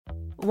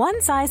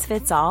One size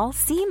fits all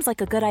seems like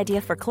a good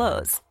idea for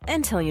clothes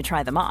until you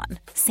try them on.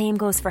 Same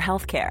goes for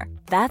healthcare.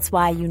 That's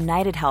why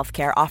United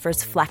Healthcare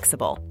offers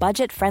flexible,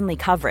 budget-friendly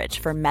coverage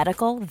for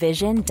medical,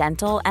 vision,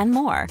 dental, and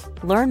more.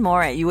 Learn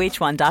more at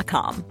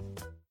uh1.com.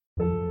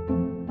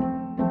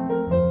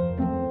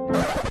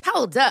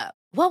 Hold up.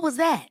 What was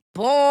that?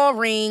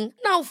 Boring.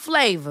 No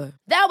flavor.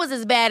 That was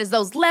as bad as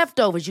those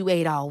leftovers you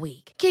ate all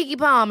week. Keke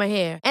Palmer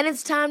here, and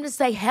it's time to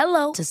say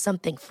hello to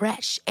something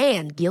fresh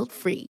and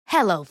guilt-free.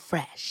 Hello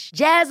Fresh.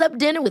 Jazz up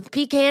dinner with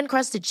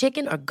pecan-crusted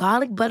chicken or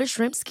garlic butter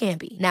shrimp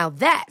scampi. Now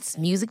that's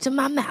music to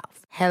my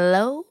mouth.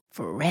 Hello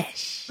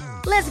Fresh.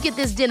 Let's get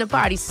this dinner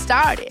party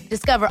started.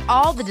 Discover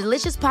all the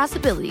delicious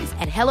possibilities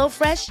at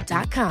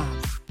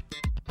hellofresh.com.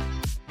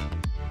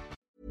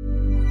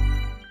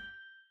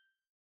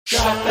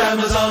 Shop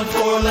Amazon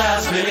for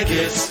last minute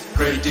gifts.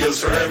 Great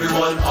deals for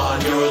everyone on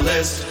your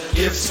list.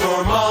 Gifts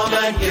for mom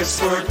and gifts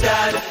for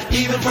dad.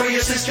 Even for your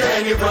sister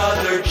and your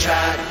brother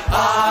Chad.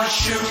 Ah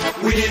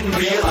shoot, we didn't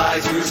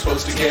realize we were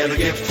supposed to get a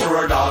gift for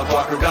our dog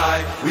walker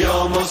guy. We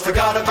almost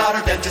forgot about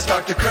our dentist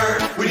Dr. Kerr.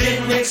 We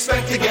didn't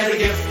expect to get a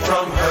gift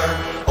from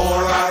her.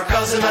 Or our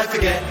cousin, I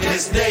forget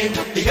his name.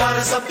 He got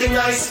us something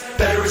nice,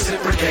 better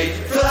reciprocate.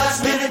 For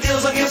last minute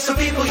deals on gifts for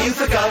people you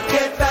forgot.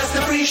 Get fast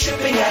and free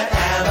shipping at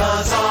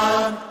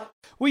Amazon.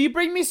 Will you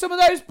bring me some of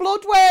those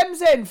bloodworms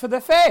in for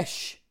the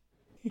fish?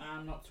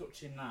 I'm not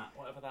touching that,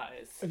 whatever that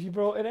is. Have you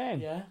brought it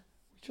in? Yeah.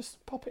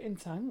 Just pop it in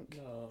tank.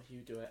 No,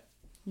 you do it.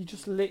 You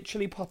just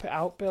literally pop it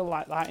out, Bill,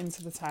 like that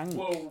into the tank.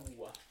 Whoa.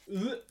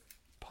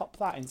 Pop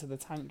that into the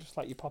tank just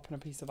like you're popping a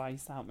piece of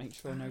ice out. Make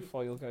sure no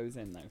foil goes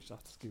in though, you just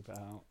have to scoop it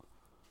out.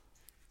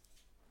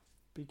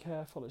 Be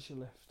careful as you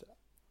lift it.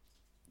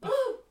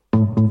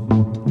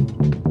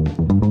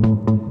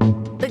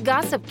 The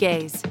Gossip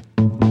Gaze.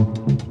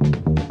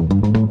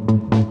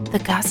 The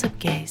Gossip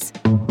Gaze.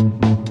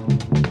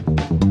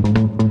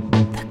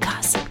 The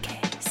Gossip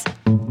Gaze.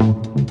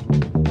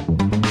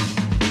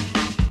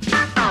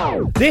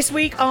 This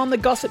week on the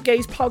Gossip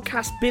Gaze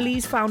podcast,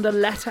 Billy's found a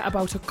letter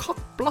about a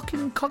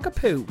cock-blocking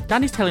cockapoo.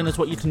 Danny's telling us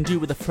what you can do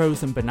with a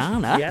frozen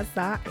banana. Yes,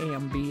 that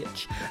am,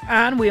 bitch.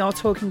 And we are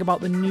talking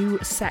about the new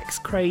sex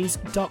craze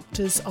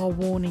doctors are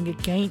warning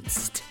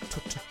against.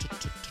 The Gossip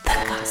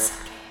Gaze.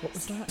 What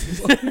was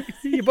that?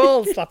 Your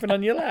ball slapping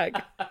on your leg.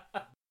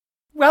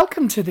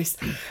 Welcome to this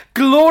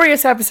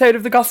glorious episode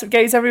of the Gossip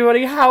Gaze,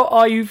 everybody. How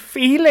are you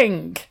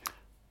feeling?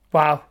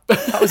 Wow,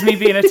 that was me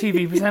being a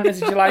TV presenter.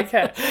 Did you like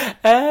it?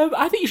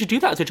 I think you should do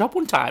that as a job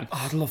one time.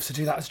 Oh, I'd love to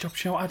do that as a job.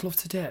 You know what I'd love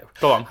to do?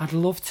 Go on. I'd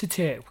love to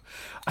do.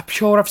 I'm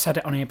sure I've said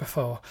it on here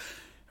before.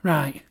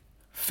 Right,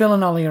 Phil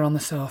and Ollie are on the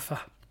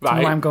sofa.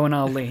 Right. I'm going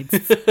all leads.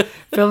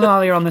 Phil and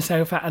Ollie are on the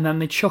sofa, and then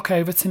they chuck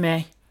over to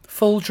me.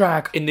 Full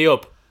drag. In the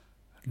up.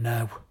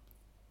 No,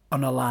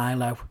 on a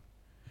lilo.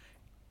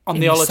 On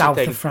in the south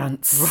thing. of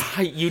France.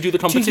 Right, you do the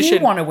competition. Do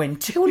you want to win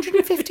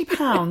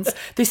 £250?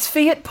 This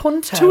Fiat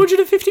Punto.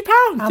 £250?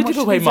 They much give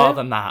away do? more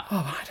than that.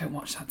 Oh, I don't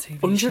watch that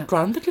TV. 100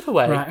 grand they give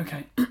away. Right,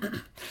 okay.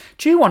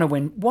 Do you want to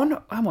win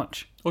how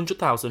much?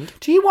 100,000.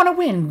 Do you want to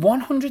win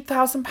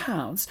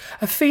 £100,000,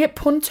 a Fiat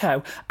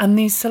Punto, and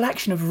the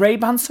selection of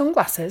Ray-Ban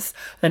sunglasses?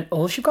 Then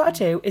all you've got to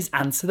do is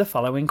answer the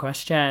following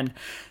question.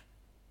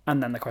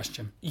 And then the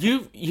question.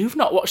 You've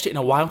not watched it in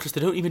a while because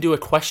they don't even do a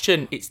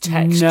question. It's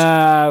text.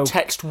 No.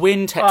 Text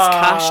win, text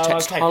cash,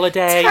 text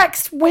holiday.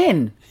 Text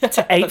win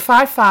to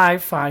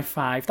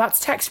 85555.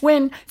 That's text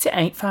win to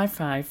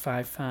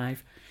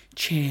 85555.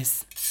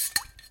 Cheers.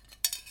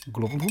 See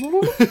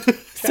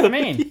what I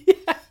mean?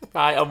 Yeah,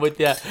 right, I'm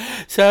with you.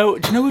 So,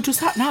 do you know who does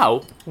that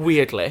now?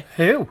 Weirdly.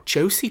 Who?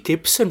 Josie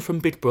Gibson from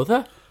Big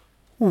Brother.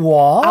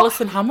 What?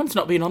 Alison Hammond's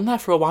not been on there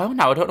for a while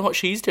now. I don't know what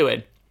she's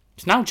doing.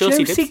 It's now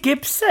Josie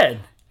Gibson?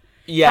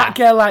 Yeah. That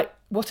girl, like,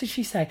 what did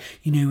she say?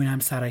 You know, when I'm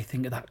sad, I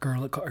think of that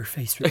girl that got her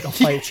face ripped off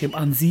by a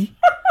chimpanzee.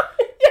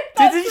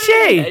 Didn't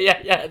she?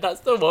 Yeah,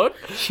 that's the one.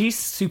 She's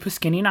super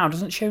skinny now,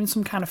 doesn't she? In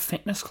some kind of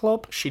fitness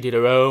club. She did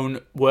her own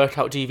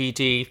workout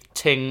DVD,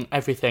 ting,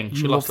 everything.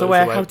 She loves lost the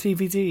loads of workout weight.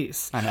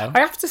 DVDs. I know. I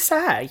have to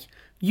say,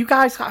 you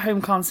guys at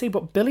home can't see,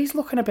 but Billy's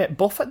looking a bit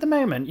buff at the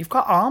moment. You've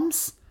got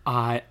arms.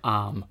 I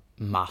am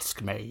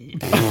mask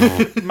made.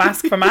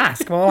 Mask for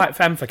mask, more like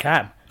femme for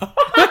chem.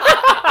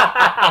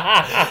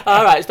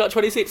 All right, it's not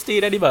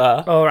 2016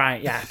 anymore. All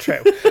right, yeah,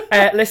 true.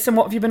 Listen,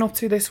 what have you been up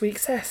to this week,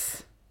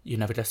 sis? You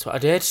never guessed what I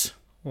did.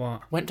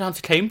 What? Went down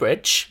to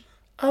Cambridge.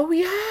 Oh,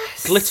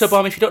 yes. Glitter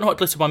Bomb. If you don't know what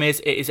Glitter Bomb is,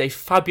 it is a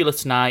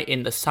fabulous night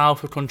in the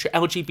south of country.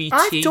 LGBT.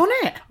 I've done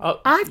it.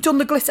 I've done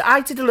the glitter.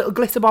 I did a little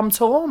Glitter Bomb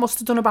tour. Must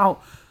have done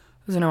about,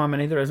 I don't know how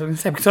many there is. I was going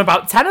to say, because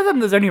about 10 of them,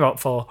 there's only about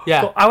 4.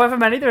 Yeah. But however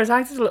many there is,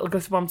 I did a little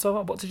Glitter Bomb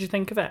tour. What did you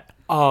think of it?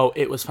 Oh,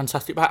 it was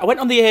fantastic. I went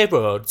on the A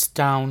roads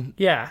down.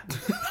 Yeah.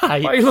 Why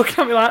are you looking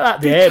at me like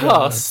that?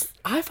 Because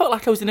I felt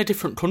like I was in a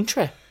different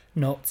country.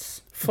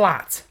 Nuts.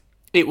 Flat.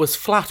 It was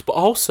flat, but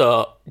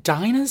also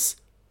diners.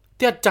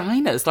 They had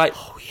diners, like...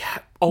 Oh, yeah.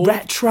 Old,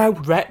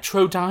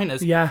 Retro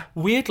diners. Yeah.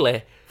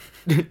 Weirdly,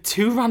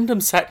 2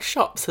 random sex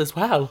shops as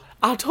well.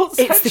 Adult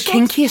sex It's the shops.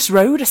 kinkiest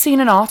road. I seen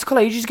an article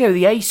ages ago.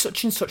 The A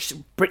such and such,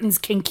 Britain's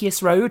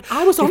kinkiest road.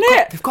 I was on They've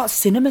it. They've got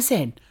cinemas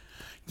in.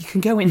 You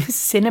can go in the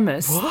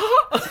cinemas.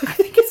 What? I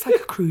think it's like a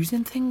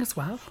cruising thing as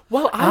well.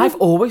 Well, I've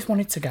always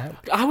wanted to go.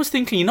 I was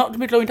thinking, you're not going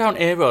to be going down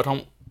A Road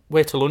on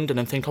way to London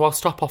and think, oh, I'll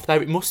stop off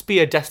there. It must be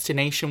a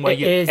destination where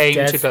you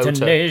aim to go to.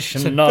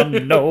 Destination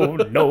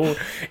unknown, no.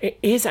 It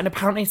is, and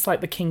apparently it's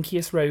like the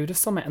kinkiest road or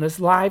something. And there's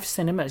live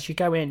cinemas. You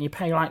go in, you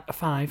pay like a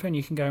 £5 and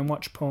you can go and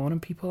watch porn,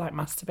 and people like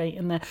masturbate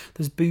in there.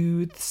 There's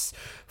booths,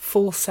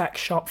 full sex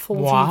shop, full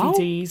Wow.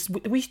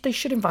 DVDs. They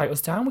should invite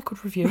us down. We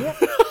could review it.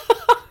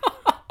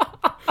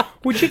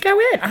 Would you go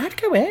in? I'd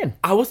go in.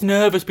 I was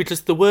nervous because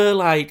there were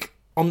like,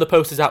 on the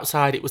posters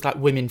outside, it was like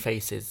women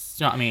faces.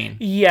 Do you know what I mean?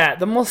 Yeah,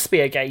 there must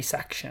be a gay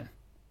section.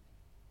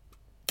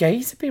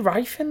 Gays would be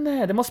rife in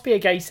there. There must be a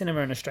gay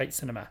cinema and a straight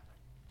cinema.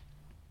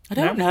 I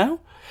don't know.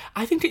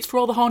 I think it's for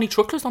all the horny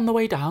truckers on the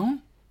way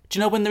down. Do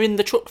you know when they're in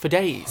the truck for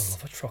days?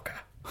 I love a trucker.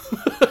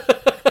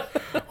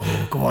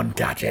 Oh, go on,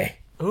 Daddy.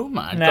 Oh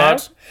my No?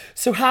 God.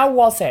 So how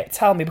was it?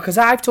 Tell me, because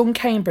I've done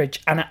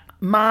Cambridge and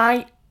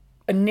my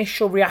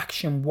initial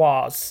reaction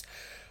was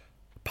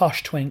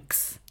posh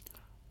twinks.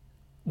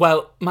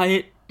 Well,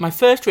 my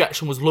first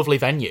reaction was lovely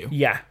venue.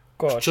 Yeah,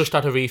 good. Just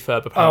had a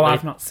refurb, apparently. Oh,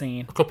 I've not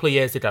seen. A couple of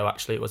years ago,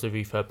 actually, it was a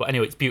refurb. But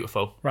anyway, it's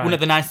beautiful. Right. One of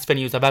the nicest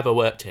venues I've ever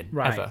worked in.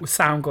 Right, Ever. will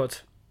sound good.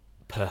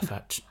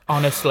 Perfect.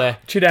 Honestly.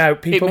 Do you know,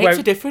 people It makes won't,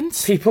 a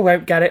difference. People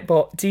won't get it,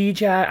 but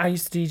I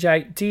used to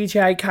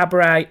DJ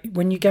cabaret.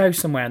 When you go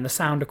somewhere and the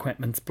sound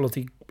equipment's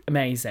bloody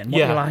amazing, what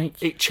you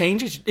like? It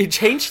changes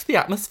the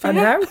atmosphere. I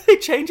know.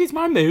 It changes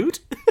my mood.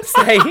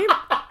 Same.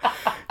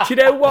 Do you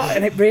know what?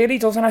 And it really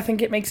does, and I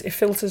think it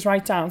filters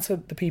right down to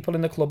the people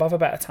in the club have a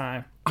better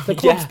time. The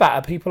club's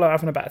better, people are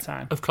having a better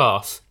time. Of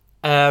course.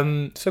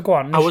 So go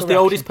on. I was the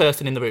oldest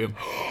person in the room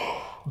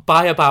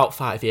by about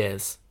 5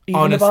 years.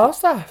 Even Honestly, the bar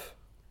staff.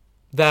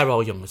 they're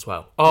all young as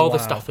well. All the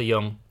Wow. staff are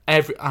young.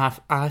 I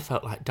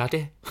felt like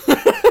daddy.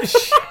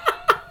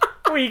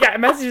 Were you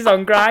getting messages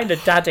on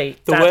Grindr, Daddy?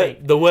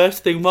 The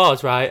worst thing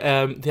was, right,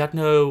 they had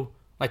no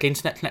like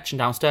internet connection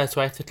downstairs,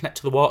 so I had to connect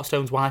to the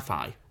Waterstones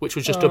Wi-Fi, which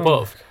was just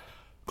above.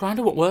 Grindr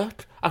wouldn't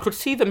work. I could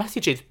see the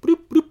messages,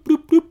 bloop, bloop,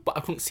 bloop, bloop, but I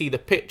couldn't see the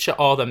picture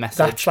or the message.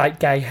 That's like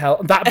gay hell.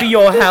 That'd be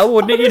your hell,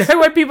 wouldn't it? You know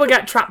when people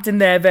get trapped in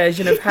their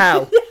version of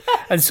hell?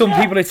 And some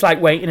people, it's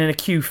like waiting in a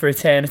queue for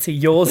eternity.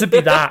 Yours would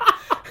be that.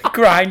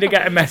 Grindr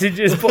getting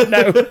messages, but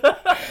no.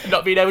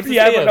 Not being able to see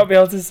Yeah, him. but not be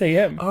able to see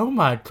him. Oh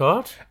my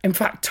God. In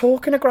fact,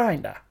 talking of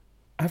Grindr,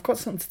 I've got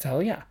something to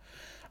tell you.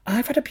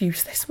 I've had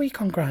abuse this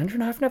week on Grindr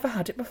and I've never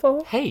had it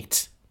before.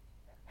 Hate.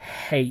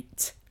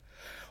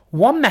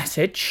 One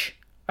message,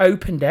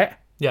 opened it,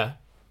 Yeah.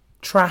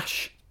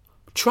 trash.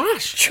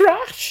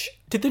 Trash.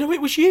 Did they know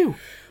it was you?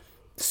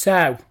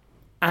 So,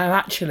 I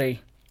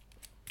actually,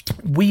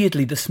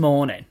 weirdly this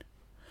morning,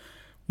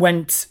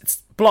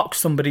 blocked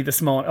somebody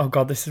this morning. Oh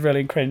God, this is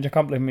really cringe. I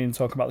can't believe I'm even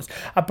talking about this.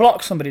 I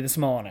blocked somebody this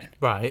morning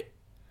Right.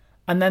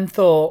 and then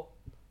thought,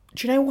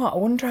 do you know what? I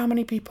wonder how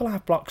many people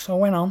I've blocked. So I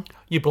went on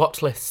Your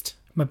blocked list.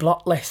 my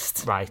block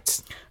list.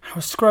 Right. I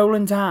was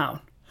scrolling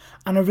down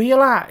and I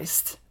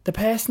realised the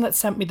person that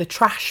sent me the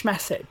trash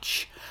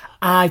message,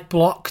 I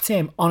blocked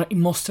him on. He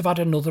must have had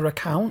another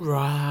account.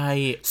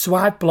 Right. So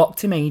I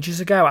blocked him ages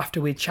ago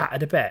after we'd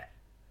chatted a bit.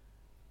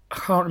 I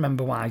can't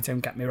remember why, don't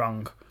get me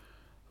wrong.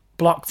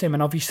 Blocked him,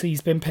 and obviously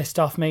he's been pissed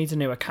off, made a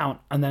new account,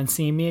 and then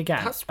seen me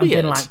again. That's and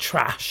been weird. like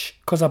trash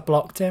because I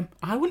blocked him.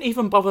 I wouldn't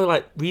even bother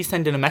like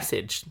resending a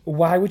message.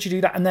 Why would you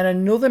do that? And then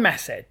another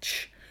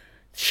message.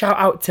 Shout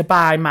out to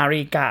Bye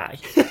Married Guy.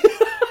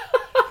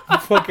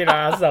 Fucking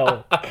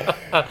arsehole.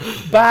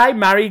 Bye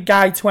Married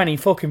Guy 20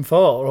 fucking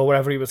 4 or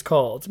whatever he was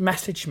called.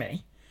 Message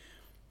me.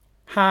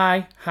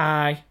 Hi.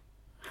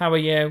 How are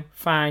you?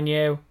 Fine,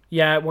 you?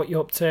 Yeah, what you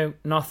up to?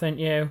 Nothing,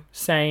 you?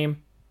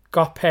 Same.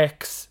 Got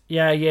pics?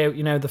 Yeah,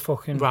 you know the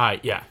fucking... Right,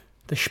 yeah.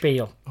 The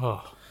spiel.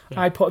 Oh.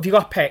 I put, have you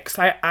got pics?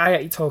 I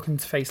hate talking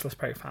to faceless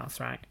profiles,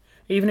 right?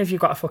 Even if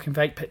you've got a fucking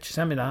fake picture,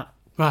 send me that.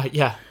 Right,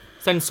 yeah.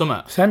 Send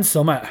summer. Send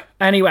summer.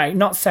 Anyway,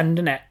 not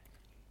sending it.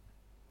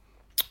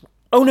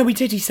 Oh no, he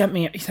did. He sent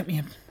me a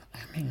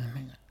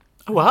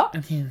A what?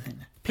 penis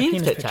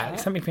Penis picture. picture? He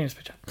sent me a penis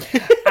picture.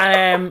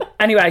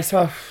 Anyway,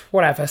 so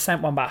whatever.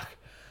 Sent one back.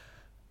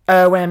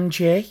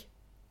 OMG.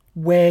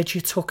 Where'd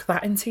you tuck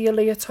that into your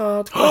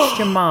leotard?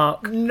 Question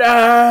mark.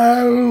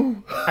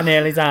 No! I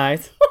nearly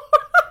died.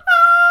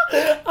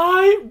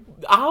 I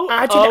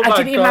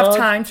didn't even have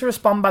time to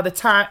respond by the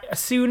time. As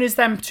soon as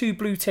them 2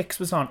 blue ticks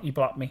was on, he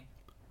blocked me.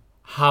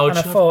 How And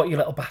I thought, you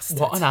little bastard.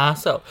 What an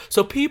arsehole.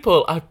 So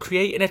people are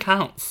creating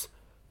accounts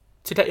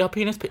to get your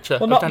penis picture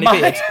Well, of not Danny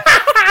mine. Beard.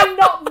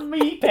 Not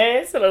me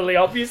personally,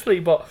 obviously,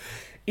 but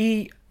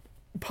he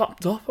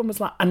popped up and was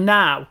like, and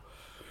now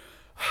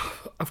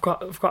I've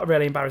got a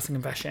really embarrassing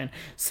confession.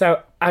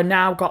 So I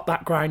now got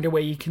that Grindr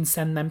where you can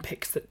send them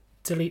pics that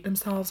delete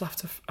themselves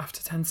after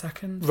 10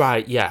 seconds.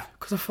 Right, yeah.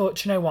 Because I thought,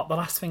 do you know what? The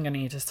last thing I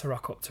need is to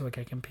rock up to a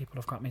gig and people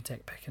have got me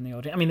dick pic in the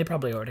audience. I mean, they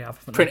probably already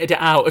have. Printed it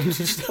out and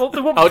just Well,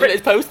 they won't holding print-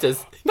 it as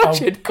posters.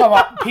 Imagine. Oh, come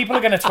on. People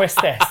are going to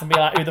twist this and be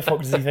like, who the fuck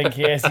does he think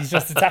he is? He's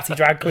just a tatty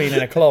drag queen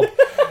in a club.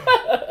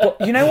 But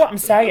you know what I'm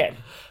saying?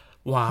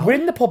 Wow. We're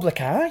in the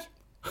public eye.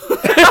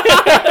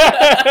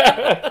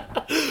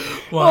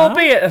 Wow.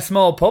 Albeit a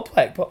small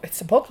public, but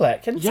it's a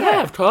public, isn't it?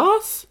 Yeah, of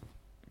course.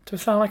 Do I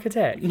sound like a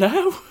dick?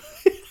 No.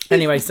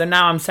 Anyway, so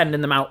now I'm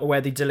sending them out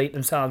where they delete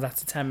themselves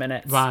after 10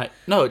 minutes. Right.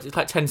 No, it's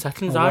like 10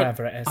 seconds. Or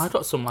whatever it is. I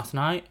got some last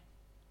night.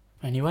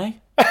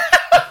 Anyway.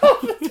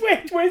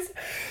 Wait,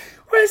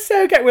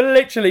 we're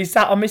literally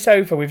sat on my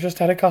sofa. We've just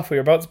had a coffee.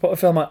 We're about to put a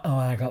film on. Oh,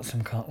 I got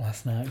some cock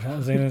last night.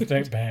 Got a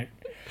dick pic.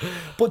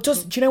 But do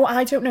you know what?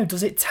 I don't know.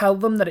 Does it tell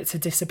them that it's a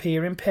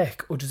disappearing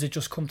pic, or does it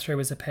just come through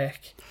as a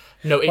pic?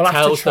 No, it we'll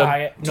tells have to try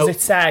them. it. Does it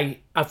say?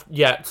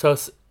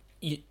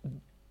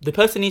 The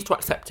person needs to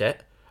accept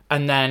it,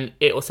 and then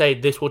it'll say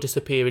this will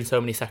disappear in so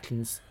many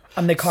seconds.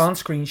 And they can't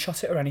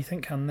screenshot it or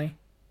anything, can they?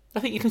 I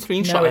think you can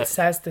screenshot No, it. it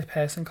says the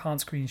person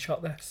can't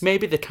screenshot this.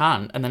 Maybe they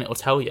can, and then it'll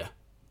tell you.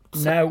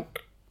 No.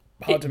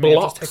 It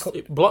blocks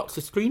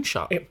a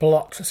screenshot. It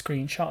blocks a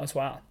screenshot as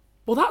well.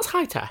 Well, that's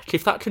high tech.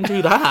 If that can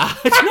do that,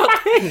 do you not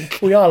think?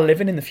 We are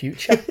living in the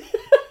future.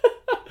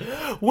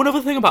 One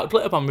other thing about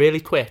Glitterbomb, really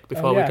quick,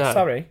 before we go.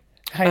 Sorry.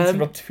 I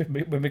interrupted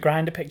with my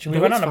Grindr picture. We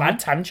No, went it's on a fine. mad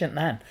tangent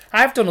then.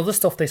 I've done other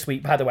stuff this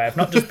week, by the way. I've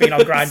not just been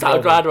on Grindr. Sat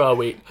on Grindr all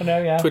week. I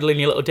know, yeah. Twiddling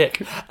your little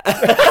dick.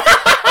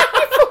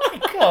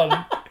 Come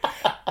on.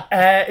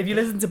 If you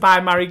listen to Buy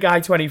Marry Guy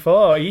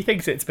 24, he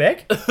thinks it's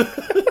big.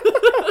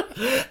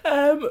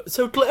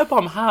 So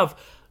Glitterbomb have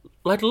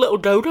like little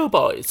dodo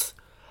boys.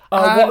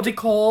 What are they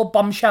called?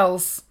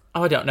 Bombshells.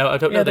 Oh, I don't know. I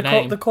don't know the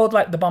name. They're called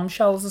like the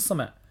bombshells or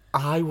something.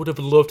 I would have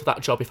loved that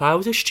job if I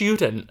was a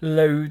student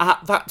Loads.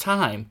 at that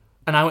time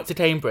and I went to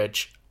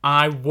Cambridge.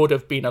 I would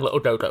have been a little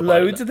dodo boy.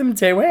 Loads of them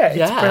do it.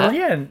 Yeah. It's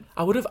brilliant.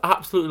 I would have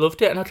absolutely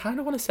loved it, and I kind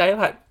of want to say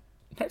like,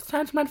 next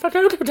time's man for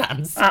dodo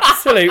dance.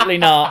 Absolutely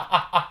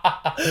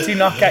not. Do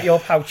not get your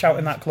pouch out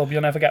in that club.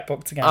 You'll never get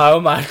booked again.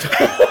 Oh my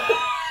god.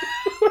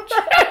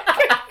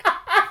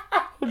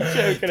 I'm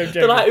joking.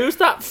 They're like, who's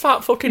that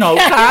fat fucking old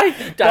guy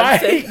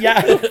dancing? Right,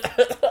 yeah.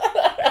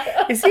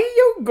 Is he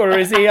young or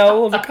is he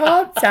old? I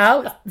can't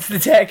tell. It's the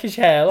Turkish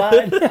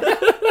hairline.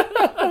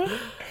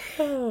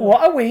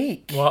 What a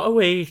week. What a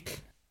week.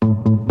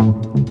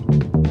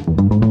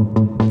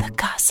 The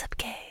Gossip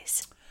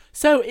Gaze.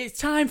 So it's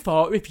time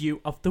for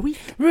Review of the Week.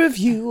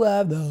 Review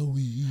of the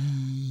week.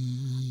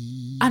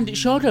 And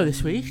it's your go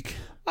this week.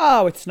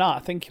 Oh, it's not. I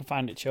think you'll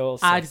find it yours.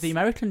 I did the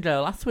American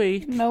Girl last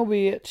week. No,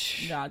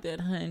 bitch. I did,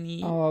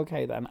 honey. Oh,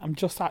 okay then. I'm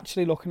just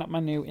actually looking at my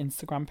new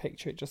Instagram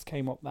picture. It just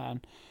came up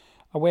then.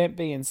 I weren't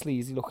being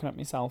sleazy looking at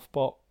myself,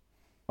 but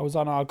I was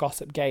on our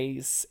Gossip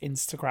Gaze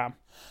Instagram.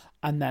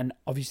 And then,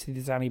 obviously,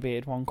 the Danny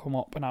Beard one come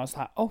up. And I was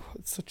like, oh,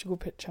 it's such a good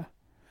picture.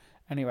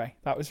 Anyway,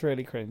 that was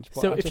really cringe.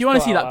 But So I if just you want to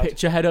thought see out that loud.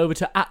 picture, head over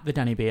to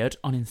 @theDannyBeard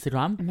on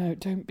Instagram. No,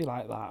 don't be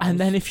like that. And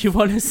then if you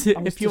want to see... I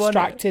was if you want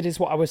distracted is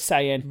what I was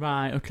saying.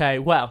 Right, okay.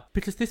 Well,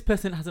 because this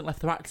person hasn't left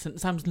their accent,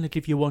 Sam's going to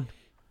give you one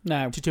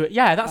No. to do it.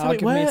 Yeah, that's how I'll it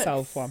give works.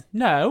 myself one.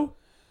 No.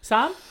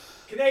 Sam?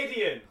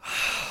 Canadian.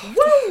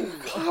 Woo!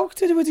 How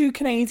did we do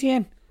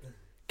Canadian?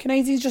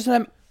 Canadian's just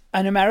an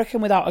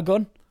American without a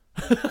gun.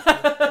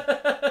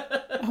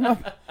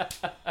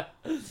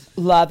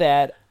 Love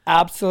it.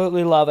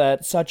 Absolutely love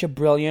it. Such a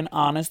brilliant,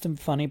 honest, and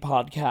funny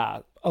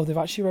podcast. Oh, they've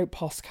actually wrote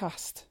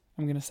podcast.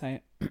 I'm going to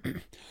say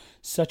it.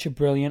 Such a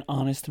brilliant,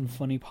 honest, and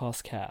funny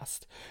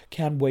podcast.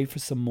 Can't wait for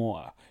some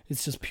more.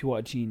 It's just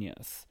pure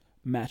genius.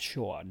 Matt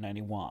Shore,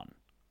 91.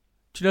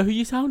 Do you know who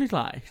you sounded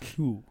like?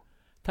 Who?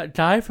 That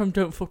guy from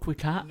Don't Fuck With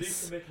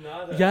Cats. Luca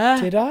McNada.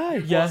 Yeah. Did I?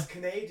 Yeah. Was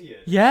Canadian.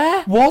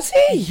 Yeah. Was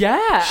he?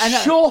 Yeah. And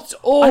Shut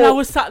up. And I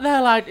was sat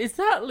there like, is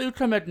that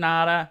Luca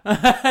McNada?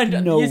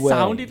 And No you way.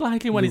 sounded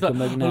like him when Luca he's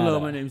like, McNada. hello,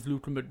 my name's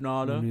Luca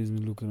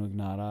McNada. Luca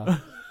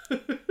McNada.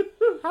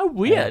 How I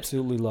weird.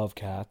 absolutely love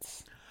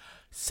cats.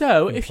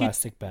 So, In if you...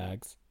 plastic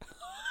bags.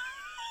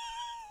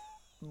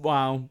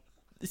 Wow.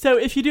 So,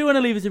 if you do want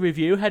to leave us a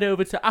review, head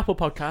over to Apple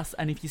Podcasts,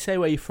 and if you say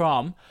where you're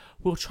from,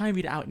 we'll try and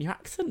read it out in your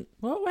accent,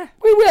 won't we?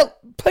 We will.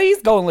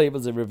 Please go and leave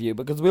us a review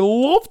because we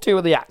love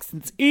doing the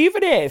accents.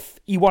 Even if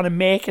you want to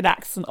make an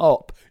accent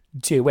up,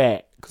 do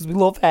it. Because we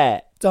love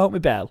it. Don't we,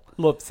 Belle?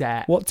 Loves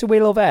it. What do we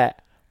love it?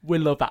 We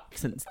love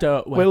accents,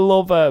 don't we? We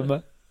love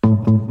them.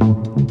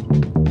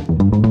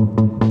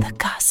 The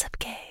Gossip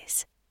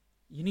Gaze.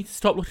 You need to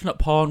stop looking at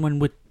porn when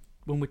we're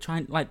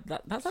trying, like,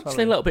 that's actually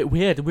Sorry. a little bit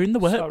weird. We're in the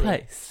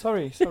workplace.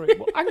 Sorry. Well,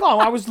 hang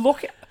on.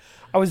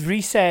 I was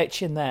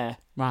researching there.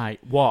 Right,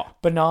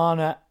 what?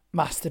 Banana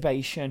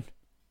masturbation.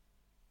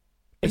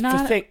 It's the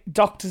Banana- thing.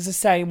 Doctors are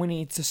saying we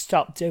need to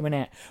stop doing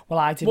it. Well,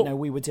 I didn't What- know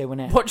we were doing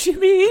it. What do you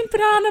mean,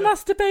 banana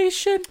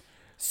masturbation?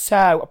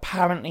 So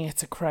apparently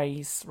it's a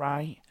craze,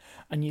 right?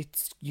 And you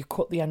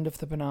cut the end of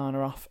the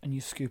banana off and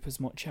you scoop as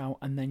much out,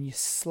 and then you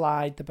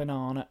slide the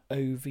banana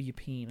over your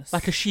penis.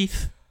 Like a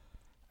sheath.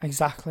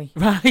 Exactly.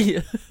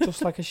 Right.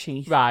 Just like a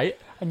sheath. Right.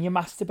 And you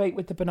masturbate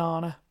with the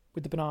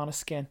banana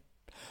skin.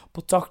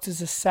 But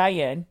doctors are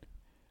saying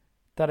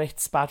that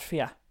it's bad for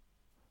you.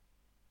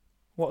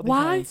 What are they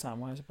Why? saying, Sam?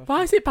 Why is it bad for Why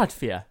you? is it bad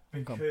for you?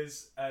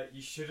 Because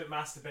you shouldn't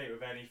masturbate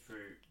with any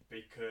fruit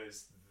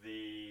because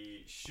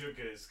the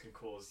sugars can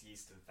cause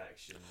yeast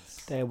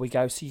infections. There we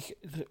go. So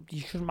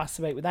you shouldn't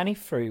masturbate with any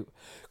fruit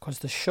because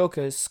the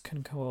sugars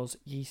can cause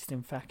yeast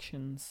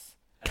infections.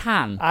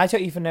 Can. I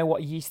don't even know what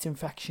a yeast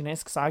infection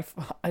is because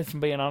if I'm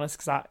being honest,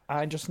 because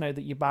I just know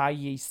that you buy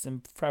yeast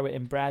and throw it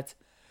in bread.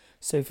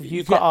 So if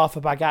you've got half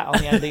a baguette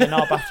on the end of your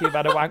knob after you've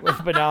had a wank with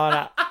a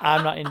banana,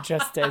 I'm not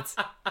interested.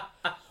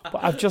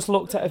 But I've just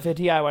looked at a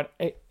video and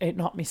it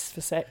knocked me for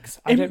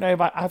 6. I don't know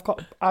about.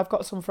 I've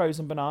got some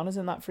frozen bananas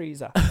in that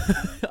freezer.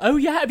 Oh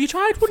yeah, have you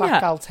tried one Fat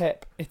yet? gal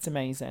tip, it's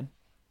amazing.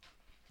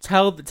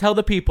 Tell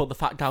the people the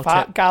fat gal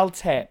Fat tip. gal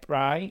tip,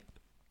 right?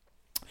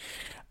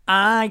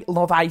 I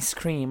love ice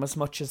cream as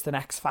much as the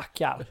next fat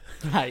gal.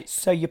 Right.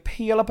 So you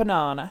peel a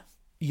banana,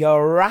 you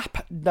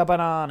wrap the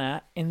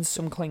banana in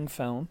some cling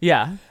film,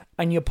 Yeah.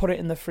 and you put it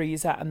in the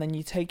freezer, and then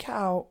you take it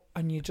out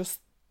and you just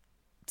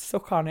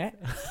suck on it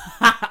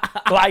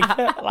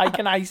like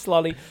an ice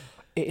lolly.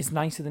 It is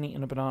nicer than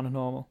eating a banana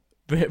normal.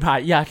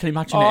 Right, yeah, I can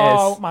imagine it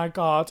Oh is. my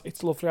god,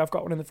 it's lovely. I've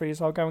got one in the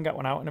freezer. I'll go and get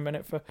one out in a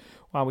minute for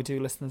while we do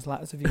listeners'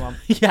 letters if you want.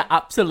 Yeah,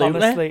 absolutely.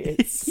 Honestly,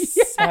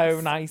 it's so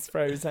nice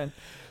frozen.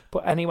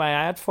 But anyway,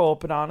 I had 4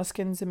 banana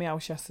skins in my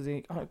house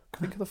yesterday.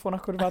 Think of the fun I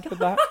could have had with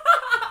that.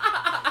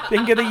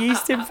 Think of the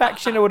yeast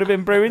infection I would have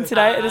been brewing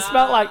today. It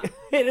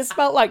had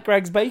smelled like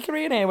Greg's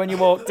Bakery in here when you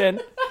walked in.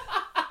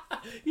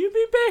 You've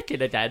been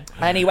baking again.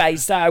 Anyway,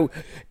 so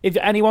if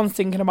anyone's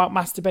thinking about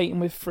masturbating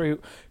with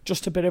fruit,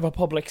 just a bit of a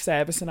public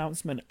service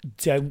announcement.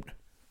 Don't,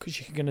 because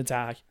you're going to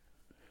die.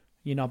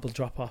 Your knob will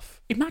drop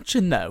off.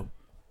 Imagine, though,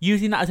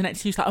 using that as an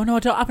excuse, like, oh no, I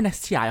don't have an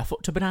STI, I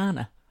fucked a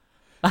banana.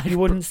 Like, You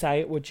wouldn't say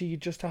it, would you?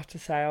 You'd just have to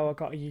say, oh, I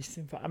got a yeast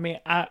infection. I mean,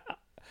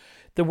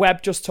 the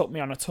web just took me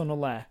on a tunnel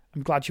there.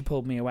 I'm glad you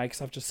pulled me away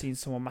because I've just seen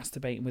someone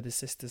masturbating with his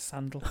sister's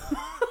sandal.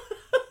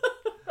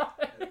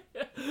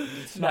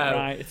 It's not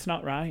right. It's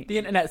not right. The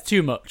internet's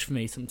too much for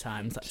me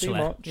sometimes, actually.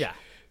 Too much. Yeah.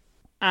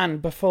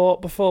 And before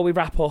we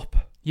wrap up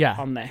Yeah.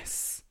 on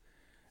this,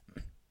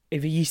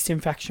 if a yeast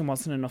infection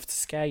wasn't enough to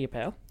scare you,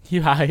 Bill,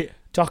 You're right.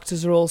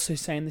 doctors are also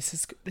saying this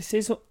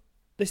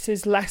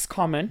is less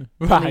common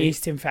than Right. a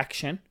yeast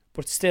infection,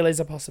 but still is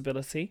a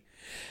possibility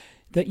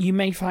that you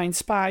may find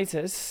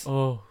spiders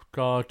Oh,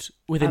 God.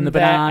 Within and the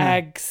their banana.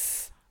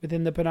 eggs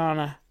within the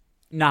banana.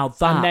 Now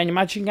that. And then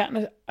imagine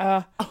getting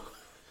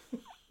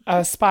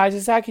a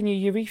spider's egg in your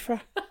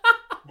urethra.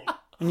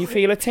 And you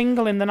feel a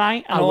tingle in the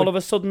night, and all of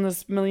a sudden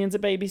there's millions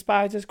of baby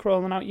spiders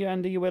crawling out your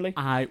end of your willy.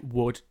 I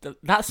would.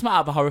 That's not out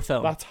of a horror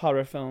film. That's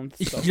horror film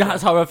stuff.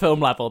 That's horror film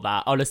level,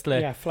 that, honestly.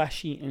 Yeah,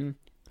 flesh eating.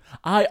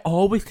 I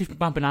always give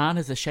my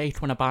bananas a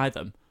shake when I buy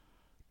them,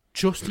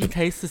 just in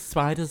case there's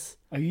spiders.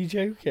 Are you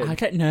joking? I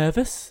get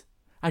nervous.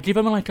 I give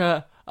them like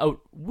a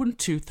 1,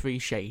 2, 3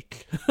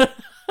 shake.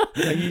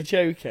 Are you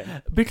joking?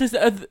 Because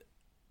are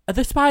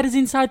the spiders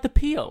inside the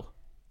peel?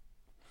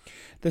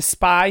 The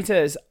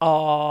spiders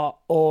are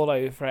all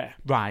over it.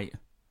 Right.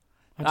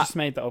 I just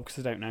made that up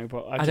because I don't know,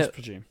 but I just don't-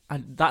 presume.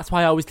 And that's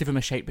why I always give them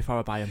a shake before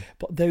I buy them.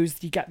 But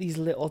you get these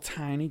little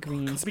tiny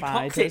green My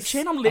spiders. cock's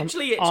itching. I'm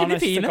literally itching the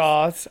Honest to penis.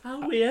 God.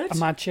 How weird.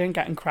 Imagine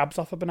getting crabs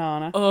off a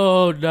banana.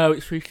 Oh no,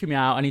 it's freaking me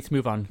out. I need to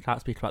move on. Can't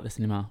speak about this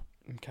anymore.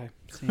 Okay,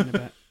 see you in a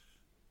bit.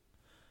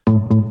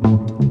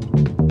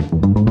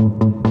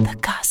 The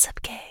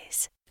Gossip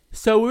Gaze.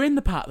 So we're in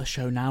the part of the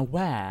show now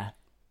where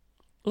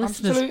I'm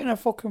still eating a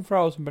fucking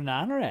frozen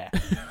banana here.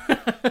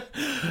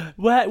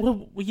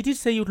 well, you did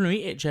say you were going to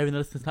eat it during the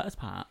listeners' letters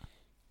part.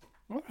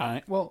 All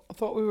right. Well, I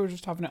thought we were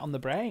just having it on the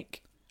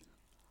break.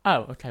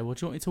 Oh, okay. Well,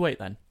 do you want me to wait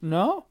then?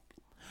 No,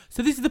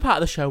 So this is the part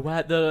of the show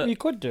where the. you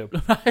could do.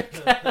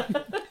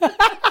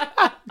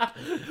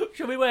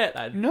 Shall we wait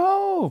then?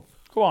 No,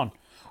 go on.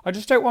 I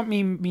just don't want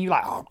me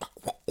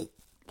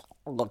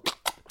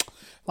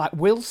like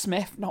Will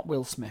Smith, not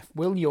Will Smith,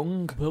 Will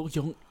Young Will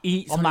Young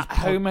eats on that his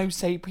pod- Homo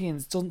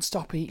sapiens. Doesn't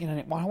stop eating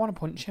it. Why I want to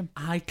punch him.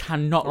 I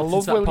cannot I listen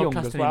love to that Will Young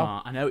podcast as well.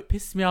 anymore. I know it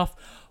pisses me off.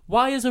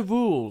 Why, as a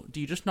rule,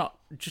 do you just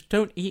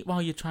don't eat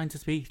while you're trying to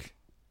speak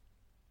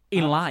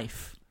in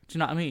life? Do you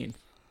know what I mean?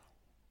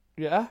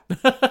 Yeah.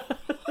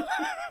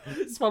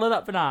 Swallow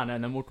that banana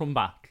and then we'll come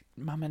back.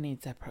 Mama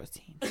needs her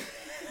protein.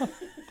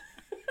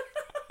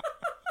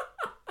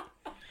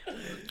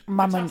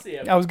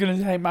 Potassium. I was going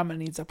to say Mama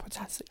needs her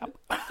potassium.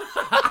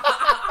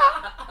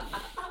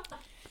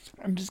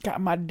 I'm just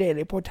getting my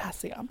daily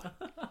potassium.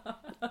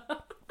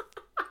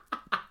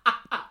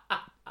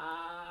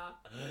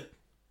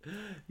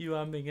 You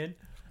are minging.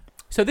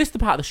 So this is the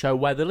part of the show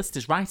where the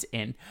listeners write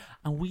in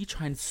and we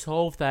try and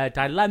solve their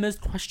dilemmas,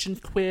 questions,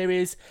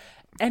 queries,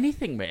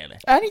 anything really.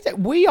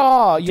 Anything. We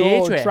are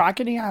your Deirdre.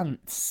 dragony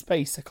ants,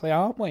 basically,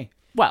 aren't we?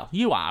 Well,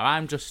 you are.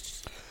 I'm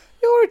just...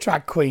 You're a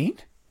drag queen.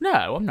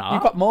 No, I'm not.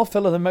 You've got more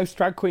filler than most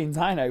drag queens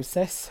I know,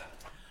 sis.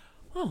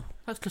 Oh,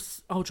 that's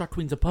because all drag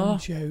queens are I'm poor.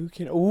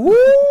 joking.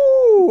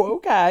 Ooh! Ooh,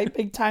 okay.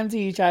 Big time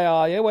DJ,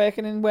 are you?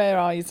 Working in where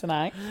are you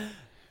tonight?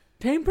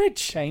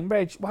 Cambridge.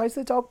 Why has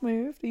the dog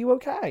moved? Are you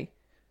okay?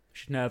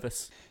 She's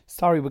nervous.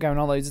 Sorry, we're going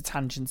on loads of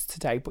tangents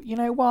today, but you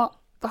know what?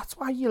 That's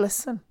why you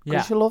listen.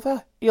 Because Yeah. you love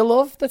her. You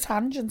love the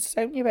tangents,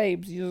 don't you,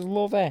 babes? You just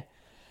love her.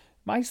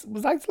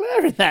 Was I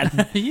slurring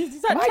then?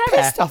 Is that Am I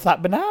Terry? pissed off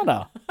that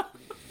banana?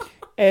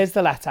 Here's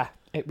the letter.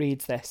 It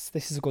reads this.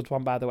 This is a good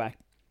one, by the way.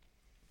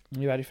 Are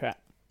you ready for it?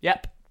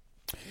 Yep.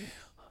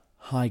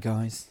 Hi,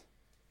 guys.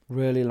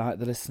 Really like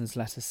the listeners'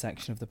 letters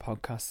section of the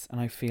podcast, and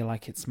I feel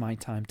like it's my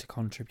time to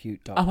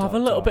contribute. I'll have a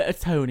little bit of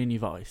tone in your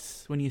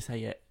voice when you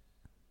say it.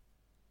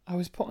 I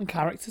was putting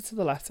character to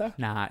the letter.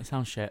 Nah, it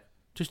sounds shit.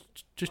 Just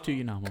do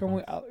your normal. Can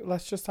we? voice.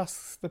 Let's just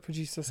ask the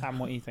producer Sam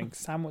what he thinks.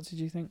 Sam, what did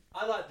you think?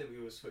 I like that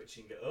we were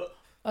switching it up.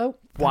 Oh,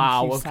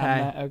 Wow, thank you, okay.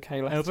 Sam, there.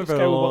 Okay, let's just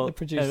go with what the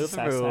producer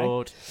says.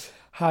 Overruled.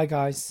 Hi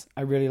guys,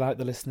 I really like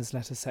the listeners'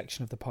 letters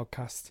section of the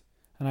podcast,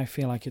 and I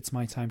feel like it's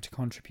my time to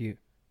contribute. ...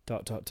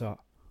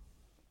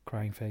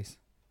 Crying face.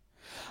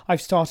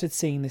 I've started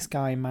seeing this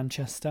guy in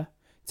Manchester.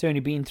 It's only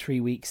been 3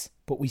 weeks,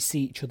 but we see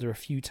each other a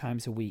few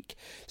times a week,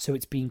 so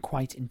it's been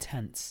quite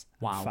intense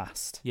Wow. and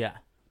fast. Yeah.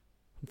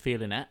 I'm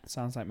feeling it.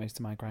 Sounds like most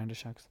of my grinder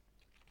shags.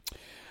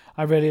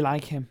 I really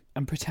like him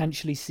and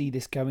potentially see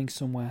this going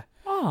somewhere,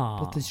 Ah.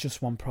 but there's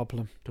just one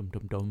problem. Dum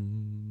dum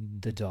dum.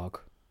 The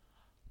dog.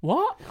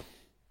 What?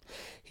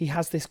 He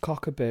has this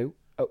cockaboo.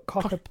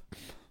 Cockaboo.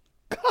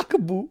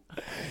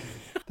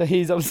 That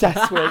he's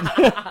obsessed with.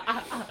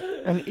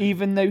 And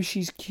even though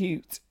she's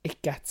cute,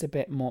 it gets a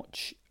bit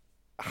much.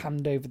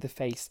 Hand over the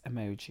face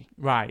emoji.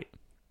 Right.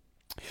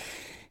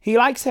 He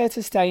likes her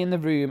to stay in the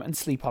room and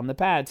sleep on the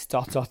bed. ...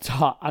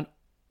 And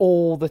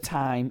all the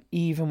time,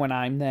 even when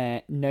I'm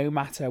there, no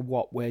matter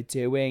what we're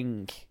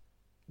doing.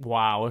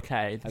 Wow.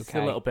 Okay. This is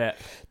a little bit.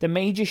 The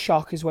major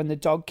shock is when the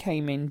dog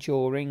came in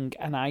during,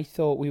 and I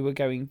thought we were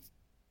going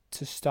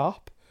to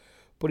stop,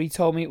 but he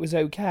told me it was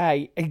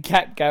okay and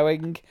kept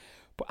going.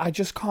 But I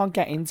just can't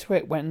get into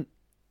it when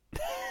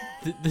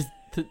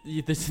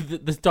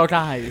The dog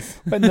eyes.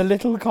 when the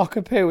little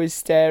cockapoo is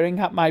staring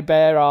at my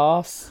bare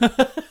arse.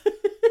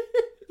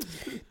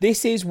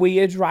 This is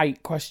weird, right? ?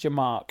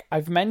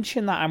 I've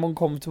mentioned that I'm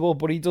uncomfortable,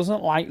 but he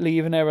doesn't like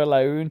leaving her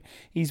alone.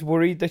 He's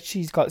worried that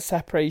she's got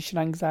separation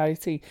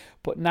anxiety,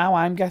 but now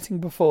I'm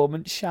getting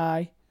performance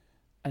shy.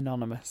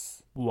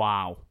 Anonymous.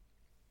 Wow.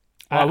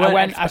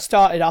 I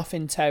started off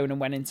in tone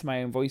and went into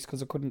my own voice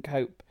because I couldn't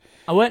cope.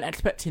 I weren't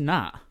expecting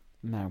that.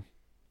 No.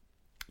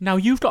 Now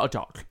you've got a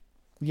dog.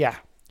 Yeah.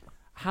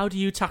 How do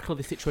you tackle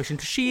this situation?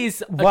 Because she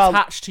is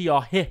attached to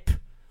your hip.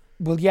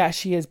 Well, yeah,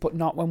 she is, but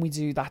not when we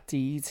do that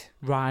deed.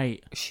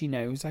 Right. She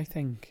knows, I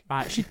think.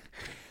 Right.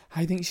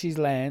 I think she's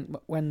learned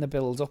when the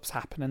build-up's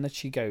happening that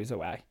she goes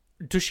away.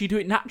 Does she do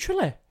it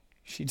naturally?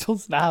 She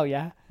does now,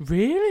 yeah.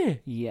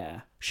 Really?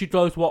 Yeah. She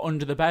goes what,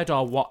 under the bed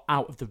or what,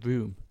 out of the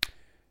room?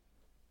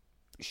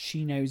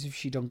 She knows if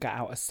she don't get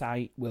out of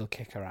sight, we'll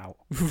kick her out.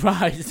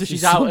 Right, so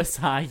she's out of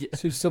sight.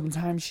 So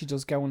sometimes she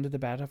does go under the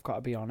bed, I've got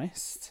to be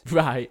honest.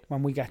 Right.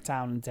 When we get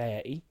down and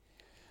dirty.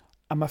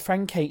 And my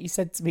friend Katie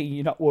said to me,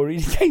 you're not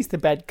worried in case the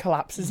bed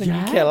collapses and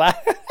you kill her?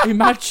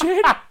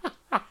 Imagine.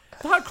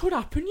 That could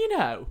happen, you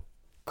know.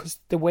 Because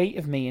the weight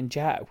of me and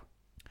Joe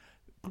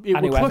It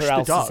and will crush whoever the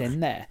else dog. is in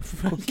there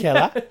could kill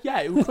her. Yeah,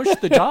 it will crush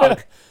the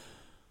dog.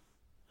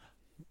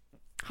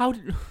 How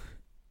did...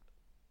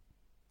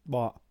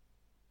 What?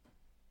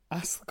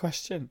 Ask the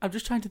question. I'm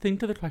just trying to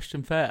think of the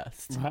question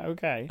first. Right,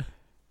 okay.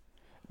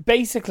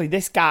 Basically,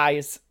 this guy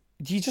is...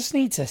 You just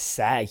need to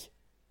say...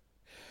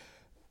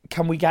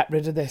 Can we get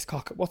rid of this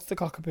What's the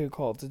cockapoo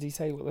called? Did he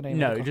say what the name of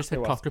the cockapoo No, he just said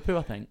was? cockapoo,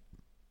 I think.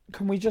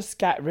 Can we just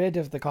get rid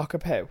of the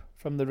cockapoo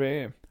from the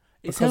room?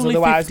 It's Because only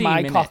otherwise 15 my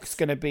minutes. cock's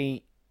going to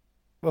be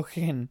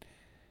fucking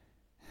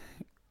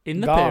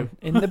In the gone. poo.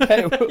 In the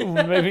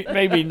poo.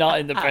 maybe not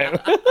in the poo.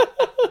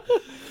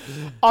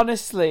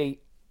 Honestly,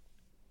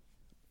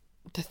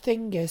 the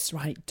thing is,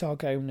 right,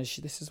 dog owners,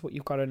 this is what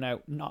you've got to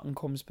know. Nothing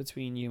comes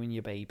between you and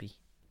your baby.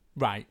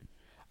 Right.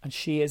 And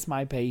she is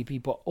my baby,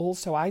 but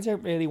also I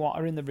don't really want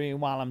her in the room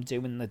while I'm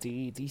doing the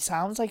deed. He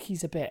sounds like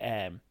he's a bit,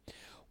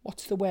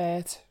 what's the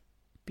word?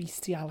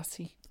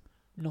 Bestiality.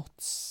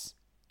 Nuts.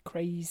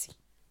 Crazy.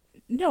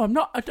 No, I'm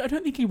not. I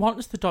don't think he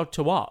wants the dog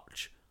to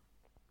watch.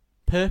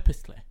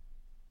 Purposely.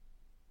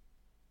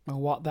 Oh,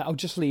 what? I'll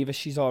just leave her.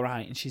 She's all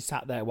right. And she's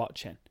sat there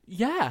watching.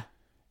 Yeah.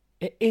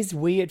 It is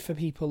weird for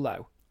people,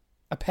 though.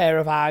 A pair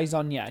of eyes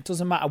on you. It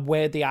doesn't matter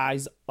where the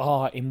eyes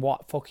are in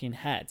what fucking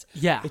head.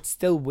 Yeah. It's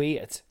still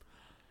weird.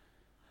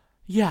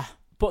 Yeah.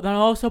 But then I'm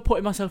also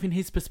putting myself in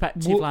his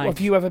perspective, like... Have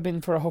you ever been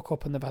for a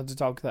hookup and they've had a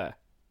dog there?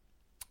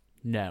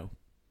 No.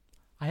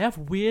 I have,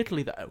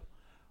 weirdly, though,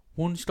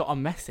 once got a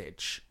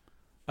message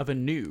of a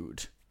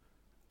nude,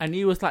 and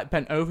he was, like,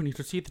 bent over and you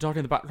could see the dog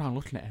in the background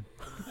looking at him.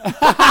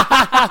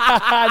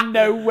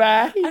 No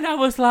way. And I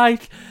was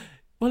like...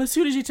 Well, as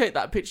soon as you take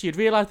that picture, you'd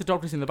realise the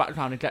dog was in the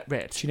background and get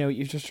rid. Do you know what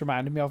you've just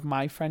reminded me of?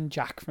 My friend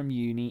Jack from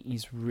uni.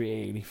 He's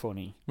really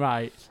funny.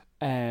 Right.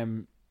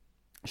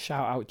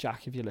 Shout out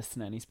Jack if you're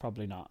listening. He's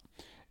probably not.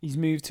 He's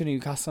moved to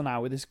Newcastle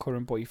now with his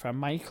current boyfriend,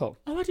 Michael.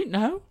 Oh, I didn't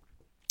know.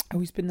 Oh,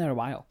 he's been there a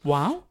while.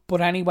 Wow.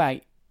 But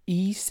anyway,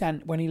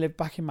 when he lived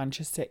back in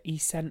Manchester,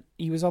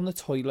 he was on the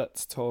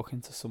toilet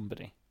talking to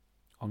somebody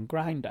on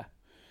Grindr.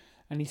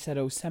 And he said,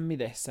 oh, send me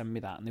this, send me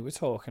that. And they were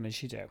talking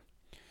as you do.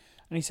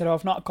 And he said, oh,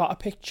 I've not got a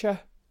picture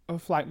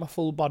of like my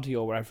full body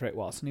or wherever it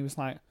was. And he was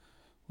like,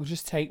 well,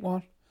 just take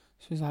one.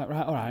 So he's like,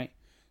 right, all right.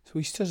 So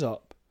he stood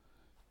up,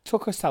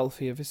 took a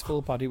selfie of his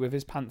full body with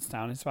his pants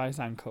down as far as his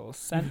ankles,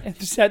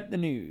 sent the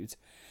nude.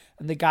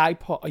 And the guy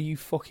put, are you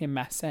fucking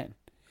messing?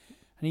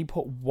 And he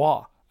put,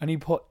 what? And he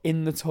put,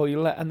 in the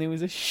toilet. And there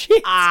was a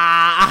shit. There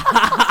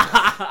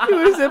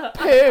was a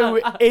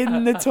poo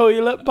in the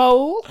toilet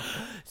bowl.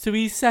 So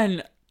he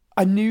sent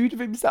a nude of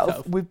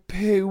himself with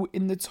poo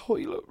in the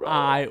toilet roll.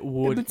 I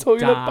would in the toilet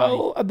die.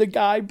 bowl, and the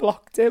guy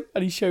blocked him,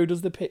 and he showed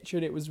us the picture,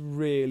 and it was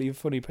really a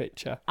funny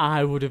picture.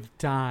 I would have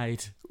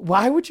died.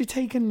 Why would you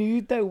take a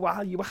nude though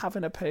while you were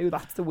having a poo?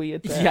 That's the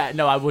weird thing. Yeah,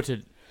 no, I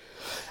wouldn't.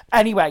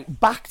 Anyway,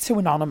 back to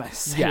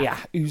Anonymous here,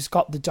 who's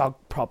got the dog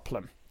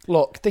problem.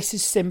 Look, this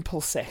is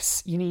simple,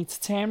 sis. You need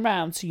to turn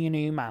round to your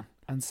new man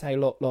and say,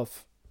 look,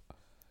 love,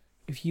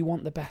 if you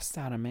want the best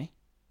out of me,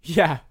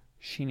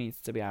 she needs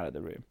to be out of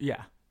the room.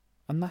 Yeah.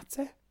 And that's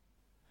it.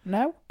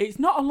 No? It's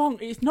not a long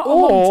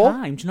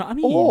time, do you know what I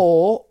mean?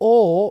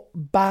 Or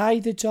buy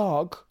the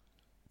dog,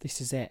 this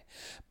is it,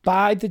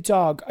 buy the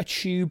dog a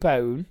chew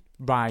bone.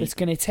 Right. That's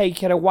going to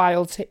take it a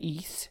while to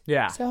eat.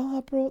 Yeah. So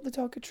I brought the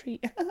dog a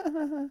treat.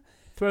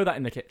 Throw that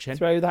in the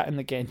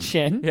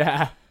kitchen.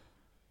 Yeah.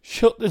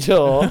 Shut the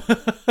door.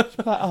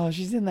 She's like, oh,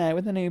 she's in there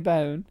with a new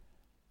bone.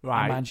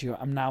 Right. Imagine you,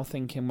 I'm now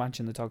thinking,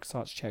 imagine the dog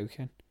starts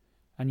choking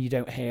and you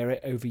don't hear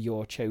it over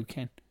your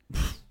choking.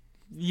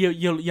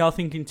 You're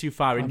thinking too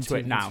far into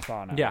it now.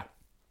 Yeah.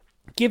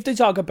 Give the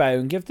dog a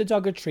bone. Give the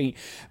dog a treat.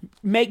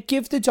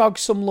 Give the dog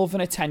some love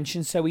and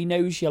attention so he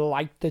knows you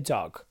like the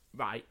dog.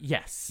 Right,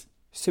 yes.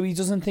 So he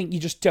doesn't think you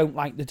just don't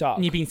like the dog.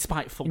 And you're being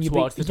spiteful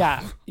towards the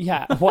dog.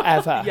 Yeah,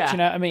 whatever. Yeah. Do you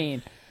know what I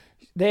mean?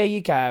 There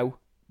you go.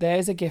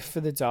 There's a gift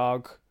for the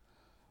dog.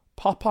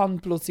 Pop on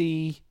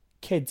bloody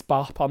Kids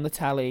Bop on the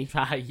telly.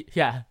 Right,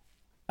 yeah.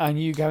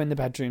 And you go in the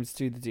bedroom to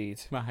do the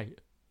deed. Right.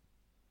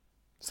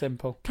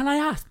 Simple. Can I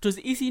ask, does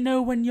Izzy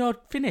know when you're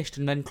finished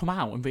and then come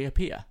out and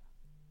reappear?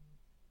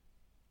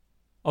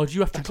 Or do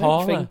you have to call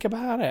her? I don't think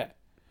about it.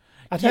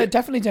 I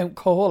definitely don't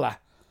call her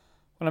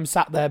when I'm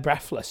sat there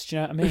breathless. Do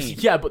you know what I mean?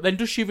 Yeah, but then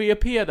does she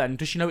reappear then?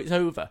 Does she know it's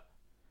over?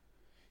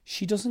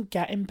 She doesn't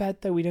get in bed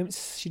though.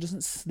 She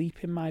doesn't sleep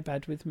in my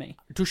bed with me.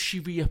 Does she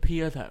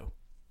reappear though?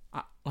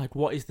 Like,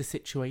 what is the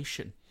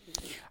situation?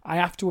 I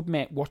have to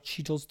admit, what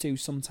she does do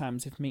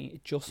sometimes, if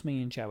just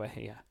me and Joe are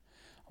here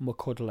and we're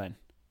cuddling,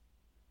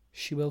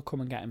 she will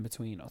come and get in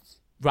between us.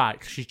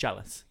 Right, she's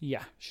jealous.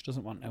 Yeah, she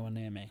doesn't want no one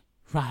near me.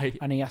 Right.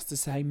 And he has to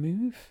say,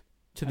 move.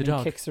 To the dog.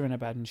 He kicks her in her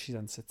bed and she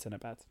then sits in her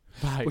bed.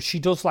 Right. But she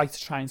does like to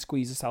try and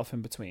squeeze herself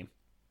in between.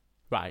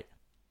 Right.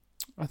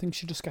 I think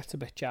she just gets a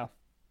bit jealous.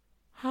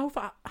 How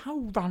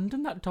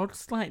random that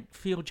dogs like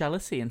feel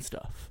jealousy and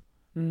stuff.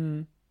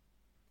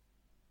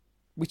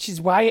 Which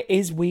is why it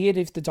is weird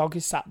if the dog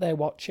is sat there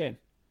watching.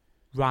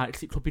 Right,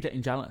 because it could be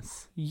getting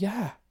jealous.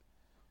 Yeah.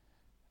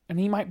 And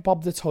he might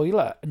bob the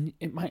toilet and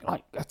it might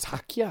like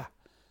attack you.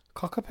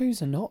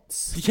 Cockapoos are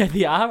nuts. Yeah,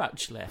 they are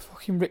actually.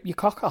 Fucking rip your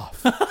cock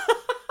off.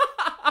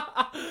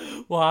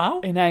 Wow.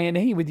 In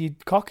A&E with your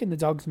cock in the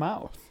dog's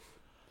mouth.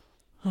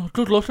 Oh,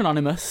 good luck,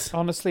 Anonymous.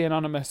 Honestly,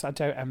 Anonymous, I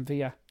don't envy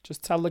you.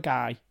 Just tell the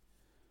guy.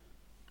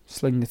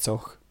 Sling the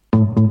tuck.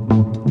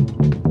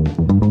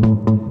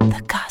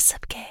 The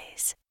Gossip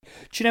Gaze.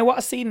 Do you know what I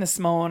seen this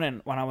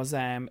morning when I was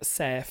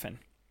surfing?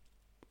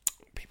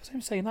 People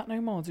don't say that no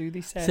more, do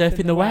they?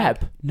 Surfing the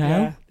web? No.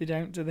 Yeah, they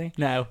don't, do they?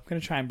 No. I'm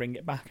going to try and bring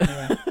it back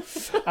anyway.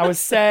 I was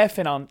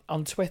surfing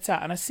on Twitter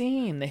and I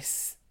seen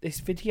this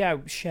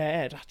video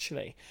shared,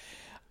 actually,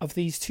 of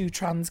these two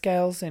trans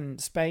girls in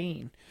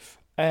Spain.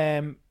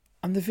 And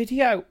the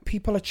video,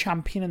 people are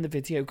championing the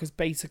video because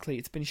basically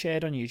it's been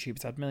shared on YouTube.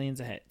 It's had millions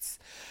of hits.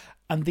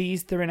 And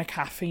they're in a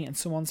cafe and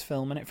someone's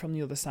filming it from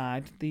the other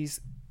side.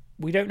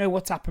 We don't know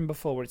what's happened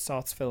before it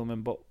starts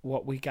filming, but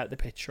what we get the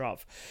picture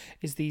of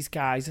is these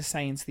guys are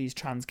saying to these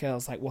trans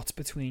girls, like, what's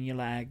between your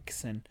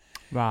legs? And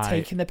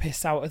taking the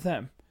piss out of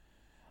them.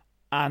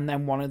 And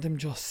then one of them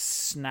just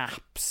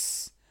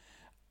snaps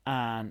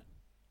and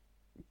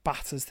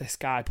batters this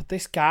guy. But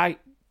this guy,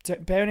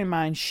 bearing in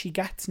mind, she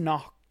gets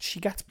knocked. She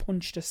gets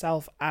punched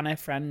herself and her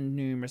friend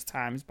numerous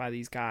times by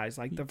these guys.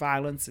 Like, the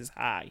violence is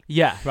high.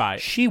 Yeah, right.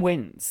 She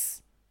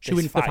wins. She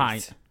wins the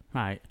fight.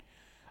 Right.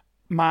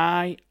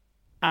 My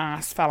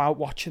ass fell out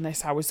watching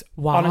this.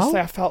 Honestly,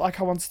 I felt like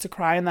I wanted to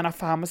cry, and then I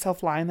found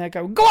myself lying there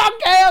going, go on,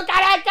 girl,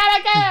 get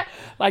it.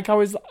 Like,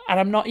 and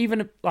I'm not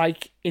even,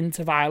 like,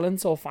 into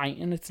violence or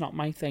fighting. It's not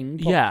my thing.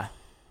 But yeah.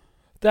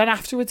 Then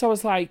afterwards, I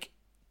was like,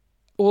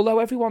 although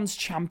everyone's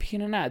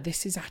championing her,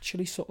 this is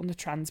actually something the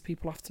trans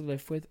people have to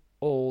live with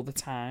all the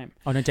time.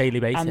 On a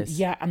daily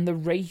basis. And the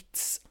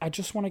rates, I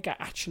just want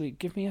to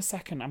give me a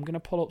second. I'm going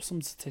to pull up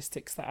some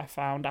statistics that I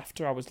found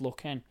after I was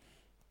looking.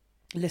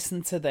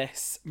 Listen to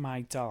this,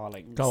 my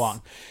darlings. Go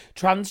on.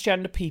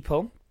 Transgender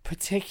people,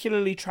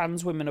 particularly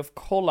trans women of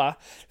colour,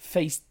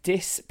 face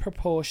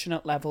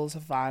disproportionate levels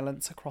of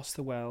violence across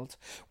the world,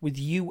 with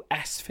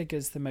US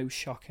figures the most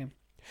shocking.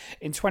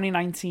 In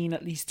 2019,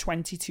 at least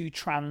 22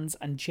 trans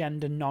and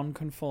gender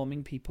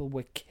non-conforming people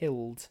were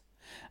killed,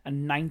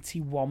 and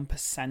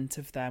 91%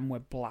 of them were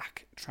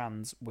black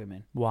trans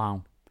women.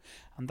 Wow.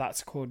 And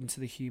that's according to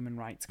the Human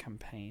Rights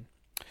Campaign.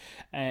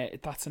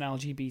 That's an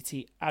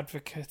LGBT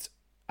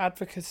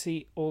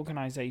advocacy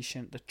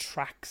organisation that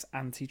tracks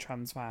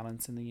anti-trans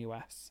violence in the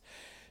US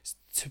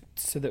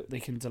so that they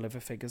can deliver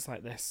figures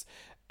like this.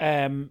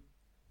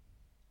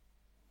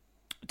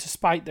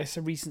 Despite this,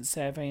 a recent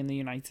survey in the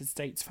United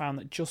States found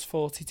that just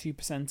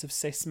 42% of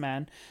cis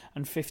men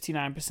and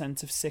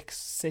 59% of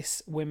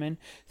cis women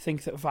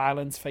think that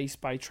violence faced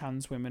by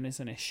trans women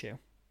is an issue.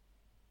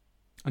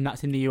 And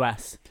that's in the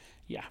US?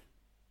 Yeah.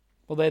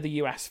 Well, they're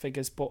the US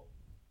figures, but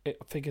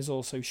figures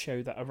also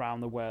show that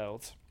around the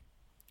world,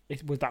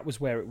 that was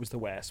where it was the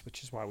worst,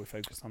 which is why we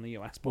focused on the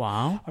US. But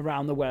wow.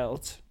 Around the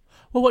world.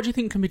 Well, what do you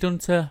think can be done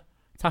to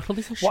tackle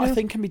this issue? What I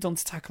think can be done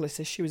to tackle this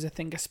issue is, I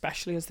think,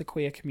 especially as the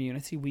queer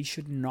community, we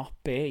should not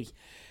be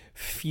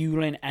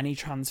fueling any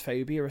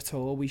transphobia at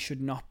all. We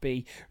should not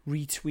be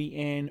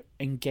retweeting,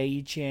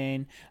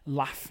 engaging,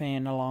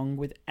 laughing along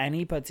with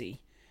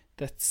anybody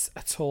that's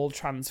at all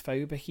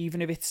transphobic,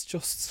 even if it's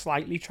just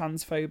slightly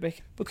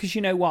transphobic. Because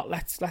you know what?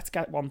 Let's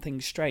get one thing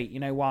straight. You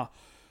know what?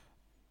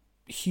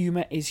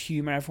 Humour is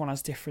humour. Everyone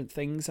has different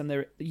things, and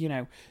there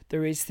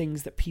is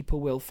things that people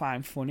will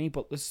find funny,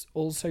 but there's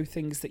also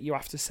things that you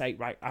have to say,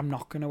 right, I'm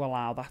not going to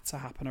allow that to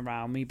happen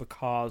around me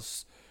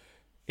because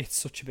it's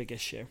such a big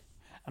issue.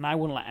 And I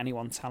wouldn't let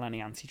anyone tell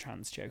any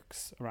anti-trans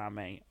jokes around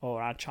me,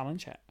 or I'd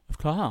challenge it. Of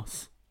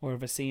course. Or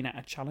if I've seen it,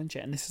 I'd challenge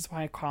it. And this is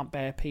why I can't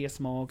bear Piers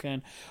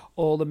Morgan,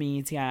 all the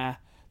media,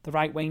 the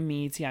right-wing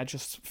media,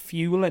 just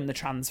fueling the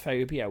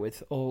transphobia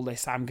with all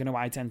this, I'm going to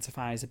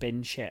identify as a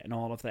bin shit and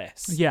all of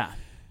this. Yeah.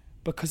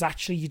 Because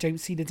actually you don't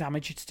see the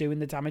damage it's doing.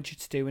 The damage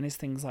it's doing is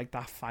things like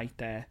that fight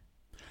there.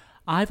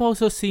 I've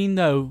also seen,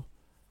 though,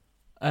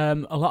 a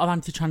lot of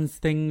anti-trans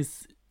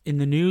things in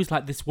the news.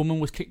 Like, this woman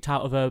was kicked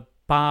out of a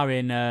bar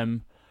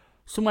in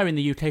somewhere in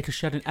the UK because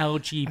she had an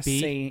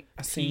LGBT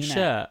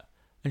T-shirt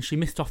and she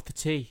missed off the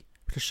T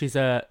because she's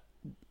what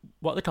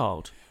are they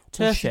called?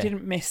 Turkey. Well, she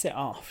didn't miss it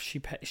off.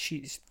 She's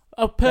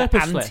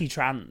purposely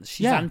anti-trans.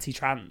 She's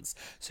anti-trans,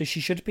 so she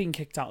should have been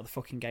kicked out of the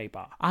fucking gay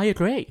bar. I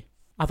agree.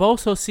 I've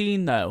also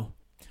seen, though,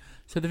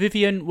 so the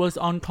Vivian was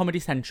on Comedy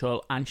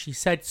Central and she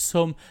said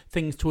some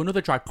things to another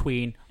drag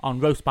queen on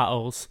Roast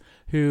Battles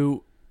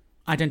who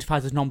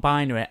identifies as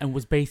non-binary and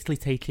was basically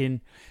taking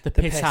the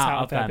piss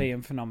out of them. Her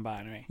being for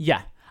non-binary.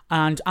 Yeah.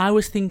 And I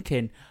was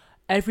thinking,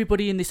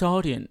 everybody in this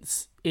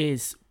audience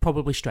is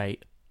probably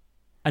straight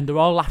and they're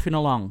all laughing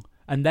along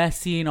and they're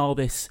seeing all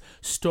this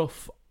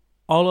stuff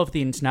all over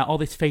the internet, all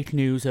this fake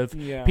news of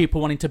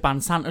people wanting to ban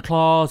Santa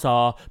Claus,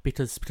 or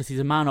because he's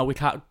a man, or we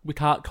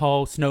can't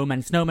call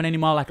snowmen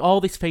anymore, like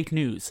all this fake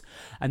news.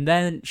 And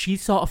then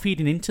she's sort of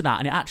feeding into that,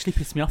 and it actually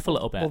pissed me off a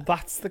little bit. Well,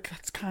 that's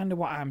kind of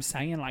what I'm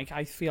saying. Like,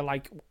 I feel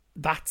like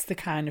that's the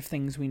kind of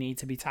things we need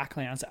to be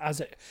tackling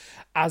as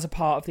a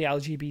part of the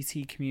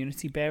LGBT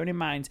community. Bearing in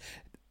mind,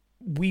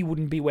 we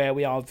wouldn't be where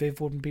we are, Viv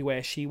wouldn't be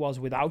where she was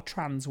without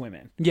trans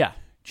women. Yeah.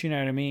 Do you know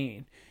what I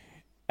mean?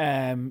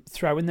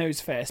 Throwing those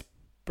first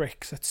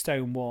bricks at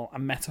Stonewall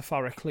and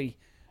metaphorically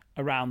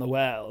around the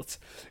world,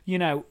 you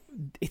know,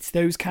 it's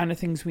those kind of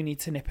things we need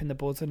to nip in the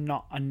bud and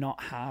not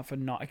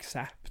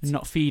accept,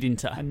 not feed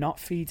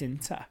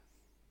into.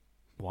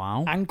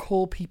 Wow. And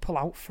call people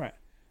out for it.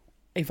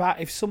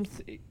 If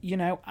something, you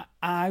know,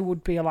 I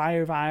would be a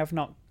liar if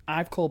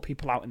I've called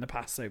people out in the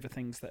past over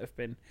things that have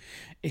been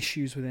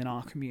issues within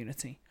our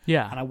community.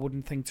 Yeah. And I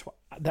wouldn't think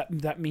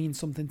that means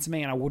something to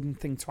me, and I wouldn't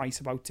think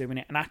twice about doing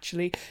it. And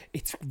actually,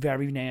 it's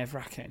very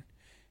nerve-wracking.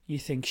 You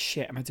think,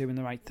 shit, am I doing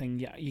the right thing?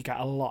 Yeah, you get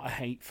a lot of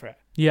hate for it.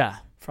 Yeah.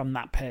 From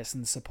that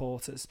person's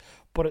supporters.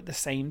 But at the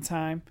same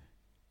time,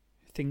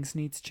 things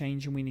need to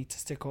change, and we need to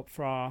stick up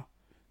for our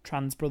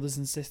trans brothers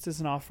and sisters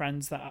and our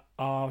friends that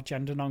are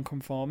gender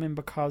non-conforming,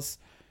 because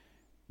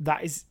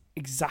that is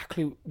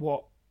exactly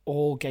what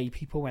all gay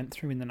people went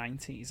through in the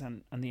 90s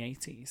and the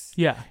 80s.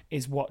 Yeah.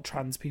 Is what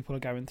trans people are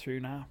going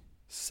through now.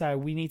 So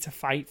we need to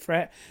fight for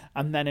it,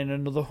 and then in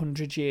another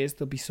 100 years,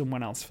 there'll be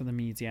someone else for the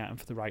media and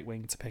for the right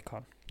wing to pick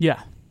on.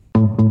 Yeah.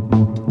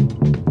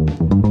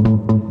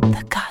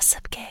 The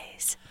Gossip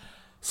Gaze.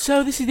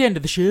 So this is the end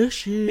of the show.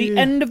 The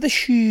end of the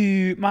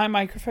show. My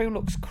microphone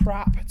looks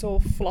crap. It's all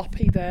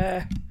floppy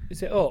there.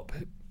 Is it up?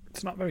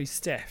 It's not very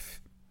stiff.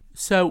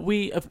 So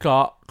we have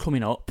got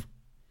coming up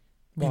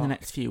in the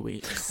next few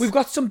weeks. We've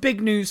got some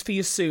big news for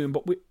you soon,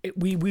 but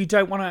we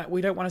don't want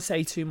to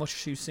say too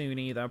much too soon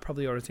either. I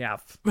probably already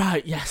have.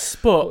 Right, yes,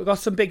 but we've got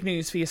some big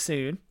news for you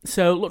soon.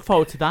 So look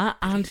forward to that,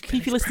 and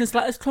keep your listeners'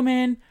 letters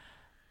coming.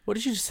 What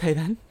did you just say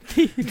then?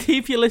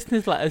 Keep your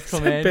listeners' letters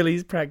coming.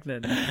 Billy's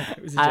pregnant.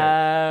 It was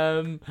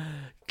a joke.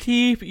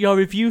 keep your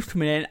reviews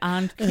coming in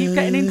and keep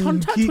getting in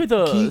contact with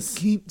us.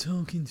 Keep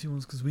talking to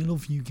us because we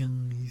love you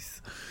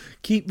guys.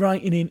 Keep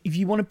writing in. If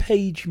you want to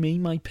page me,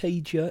 my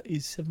pager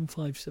is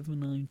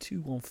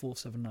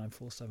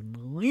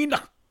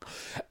 757921479479.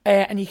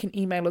 And you can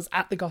email us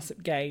at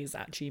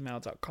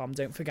thegossipgays@gmail.com.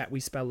 Don't forget we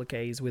spell the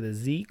gays with a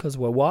Z because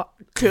we're what?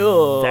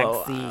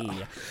 Cool. Sexy.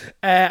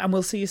 And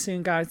we'll see you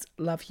soon, guys.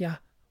 Love ya.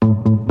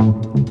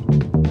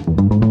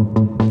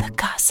 The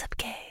Gossip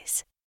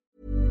Gays.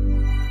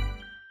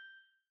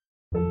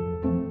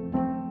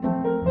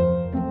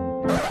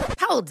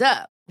 Hold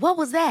up. What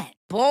was that?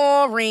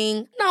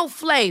 Boring. No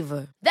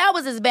flavor. That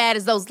was as bad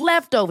as those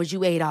leftovers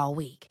you ate all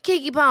week.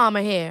 Keke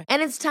Palmer here,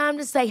 and it's time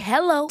to say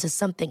hello to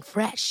something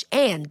fresh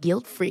and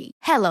guilt-free.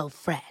 Hello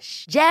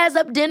Fresh. Jazz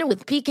up dinner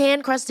with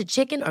pecan-crusted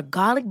chicken or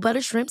garlic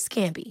butter shrimp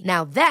scampi.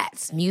 Now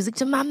that's music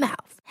to my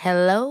mouth.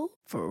 Hello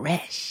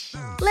Fresh.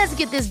 Let's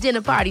get this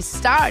dinner party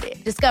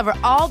started. Discover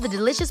all the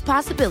delicious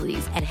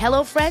possibilities at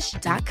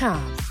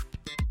hellofresh.com.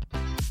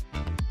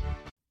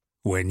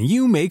 When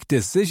you make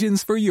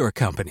decisions for your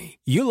company,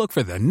 you look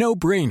for the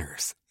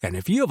no-brainers. And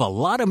if you have a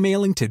lot of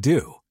mailing to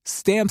do,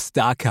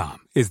 Stamps.com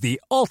is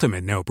the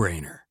ultimate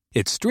no-brainer.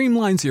 It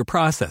streamlines your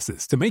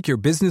processes to make your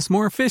business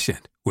more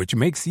efficient, which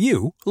makes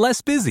you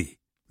less busy.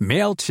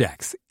 Mail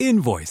checks,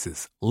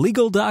 invoices,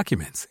 legal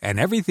documents, and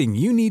everything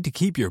you need to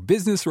keep your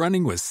business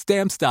running with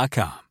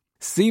Stamps.com.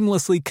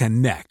 Seamlessly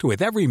connect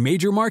with every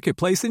major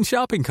marketplace and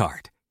shopping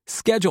cart.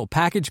 Schedule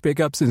package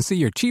pickups and see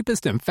your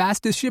cheapest and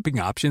fastest shipping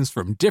options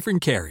from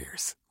different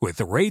carriers.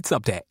 With rates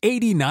up to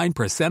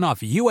 89%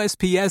 off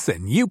USPS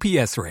and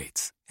UPS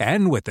rates.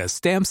 And with the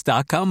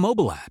Stamps.com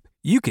mobile app,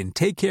 you can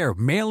take care of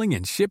mailing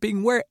and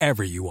shipping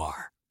wherever you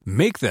are.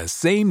 Make the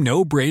same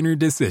no-brainer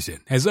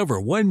decision as over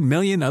 1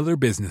 million other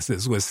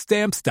businesses with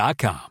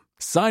Stamps.com.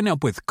 Sign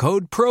up with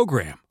code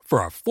PROGRAM for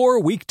a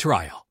 4-week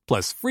trial,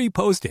 plus free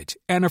postage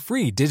and a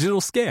free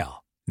digital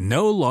scale.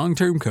 No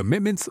long-term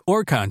commitments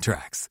or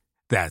contracts.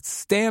 That's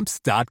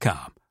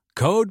Stamps.com.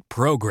 Code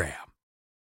PROGRAM.